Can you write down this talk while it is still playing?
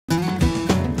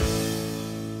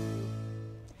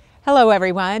Hello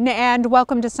everyone and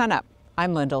welcome to Sunup.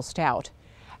 I'm Lyndall Stout.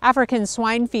 African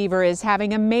swine fever is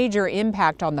having a major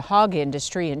impact on the hog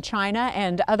industry in China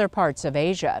and other parts of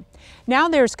Asia. Now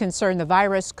there's concern the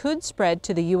virus could spread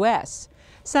to the U.S.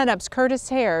 Sunup's Curtis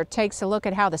Hare takes a look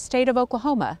at how the state of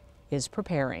Oklahoma is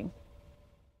preparing.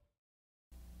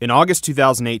 In August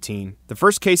 2018, the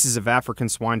first cases of African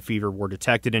swine fever were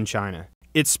detected in China.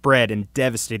 It spread and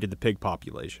devastated the pig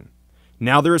population.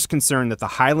 Now there is concern that the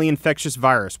highly infectious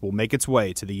virus will make its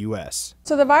way to the U.S.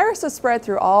 So the virus is spread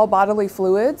through all bodily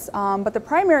fluids, but the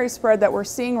primary spread that we're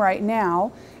seeing right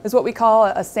now is what we call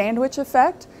a sandwich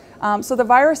effect. So the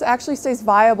virus actually stays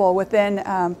viable within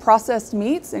processed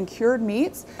meats and cured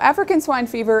meats. African swine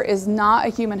fever is not a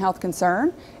human health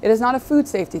concern. It is not a food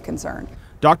safety concern.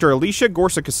 Dr. Alicia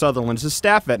Gorsica-Sutherland is a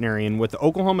staff veterinarian with the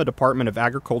Oklahoma Department of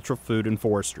Agricultural, Food, and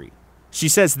Forestry. She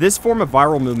says this form of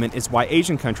viral movement is why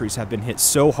Asian countries have been hit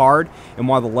so hard and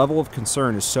why the level of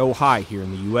concern is so high here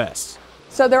in the U.S.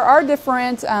 So there are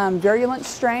different virulent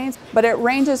strains, but it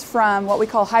ranges from what we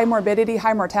call high morbidity,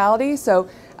 high mortality, so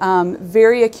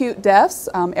very acute deaths,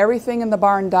 everything in the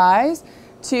barn dies,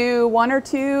 to one or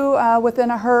two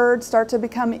within a herd start to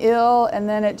become ill, and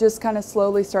then it just kind of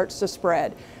slowly starts to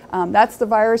spread. That's the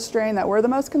virus strain that we're the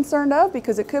most concerned of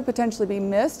because it could potentially be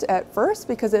missed at first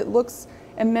because it looks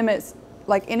and mimics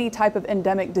like any type of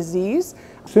endemic disease.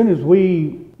 As soon as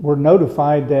we were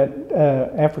notified that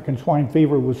African swine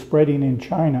fever was spreading in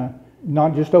China,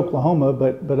 not just Oklahoma,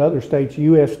 but other states,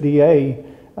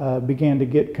 USDA began to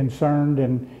get concerned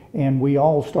and we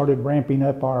all started ramping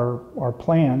up our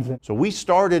plans. So we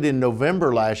started in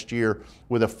November last year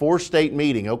with a 4-state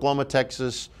meeting, Oklahoma,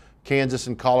 Texas, Kansas,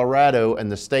 and Colorado,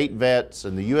 and the state vets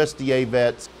and the USDA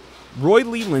vets. Roy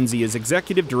Lee Lindsay is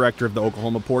executive director of the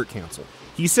Oklahoma Pork Council.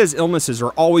 He says illnesses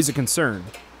are always a concern,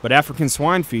 but African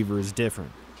swine fever is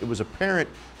different. It was apparent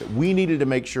that we needed to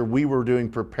make sure we were doing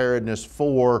preparedness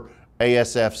for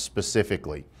ASF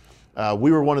specifically.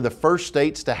 We were one of the first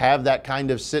states to have that kind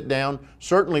of sit down,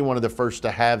 certainly one of the first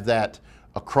to have that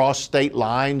across state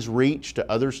lines reach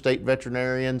to other state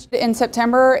veterinarians. In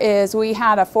September we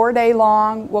had a 4-day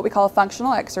long, what we call a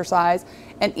functional exercise,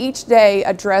 and each day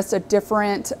addressed a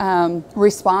different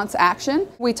response action.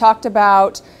 We talked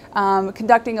about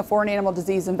conducting a foreign animal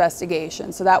disease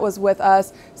investigation. So that was with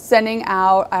us sending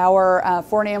out our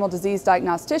foreign animal disease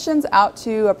diagnosticians out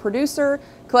to a producer,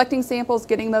 collecting samples,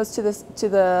 getting those to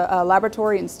the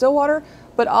laboratory in Stillwater,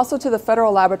 but also to the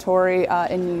federal laboratory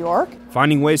in New York.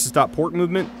 Finding ways to stop pork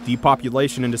movement,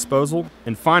 depopulation and disposal,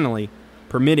 and finally,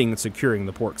 permitting and securing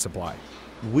the pork supply.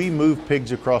 We move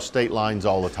pigs across state lines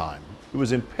all the time. It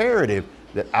was imperative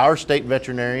that our state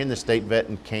veterinarian, the state vet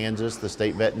in Kansas, the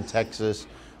state vet in Texas,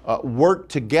 work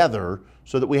together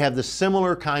so that we have the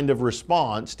similar kind of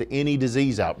response to any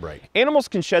disease outbreak. Animals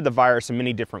can shed the virus in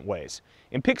many different ways,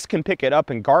 and pigs can pick it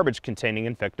up in garbage containing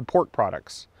infected pork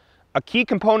products. A key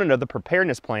component of the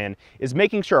preparedness plan is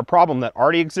making sure a problem that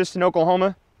already exists in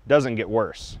Oklahoma doesn't get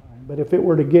worse. But if it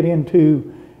were to get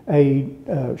into a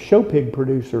show pig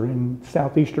producer in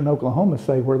southeastern Oklahoma,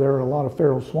 say, where there are a lot of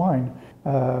feral swine,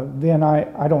 then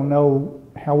I don't know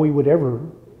how we would ever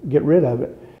get rid of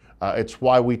it. It's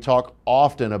why we talk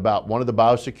often about one of the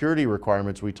biosecurity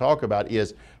requirements we talk about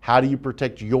is how do you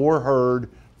protect your herd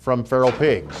from feral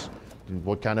pigs?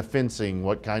 What kind of fencing,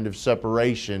 what kind of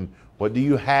separation, what do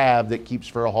you have that keeps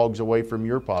feral hogs away from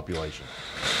your population?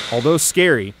 Although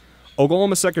scary,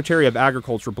 Oklahoma Secretary of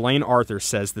Agriculture Blaine Arthur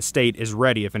says the state is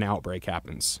ready if an outbreak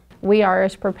happens. We are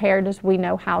as prepared as we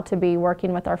know how to be,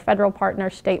 working with our federal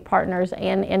partners, state partners,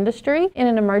 and industry. In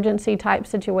an emergency type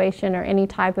situation or any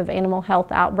type of animal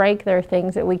health outbreak, there are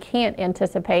things that we can't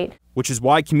anticipate. Which is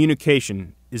why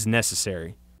communication is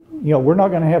necessary. You know, we're not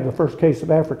going to have the first case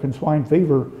of African swine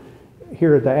fever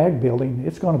here at the Ag Building.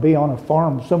 It's going to be on a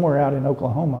farm somewhere out in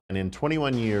Oklahoma. And in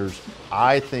 21 years,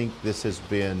 I think this has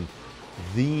been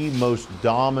the most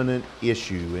dominant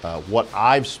issue, what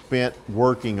I've spent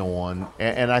working on,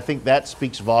 and I think that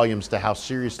speaks volumes to how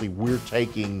seriously we're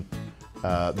taking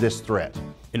this threat.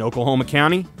 In Oklahoma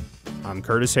County, I'm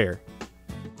Curtis Hare.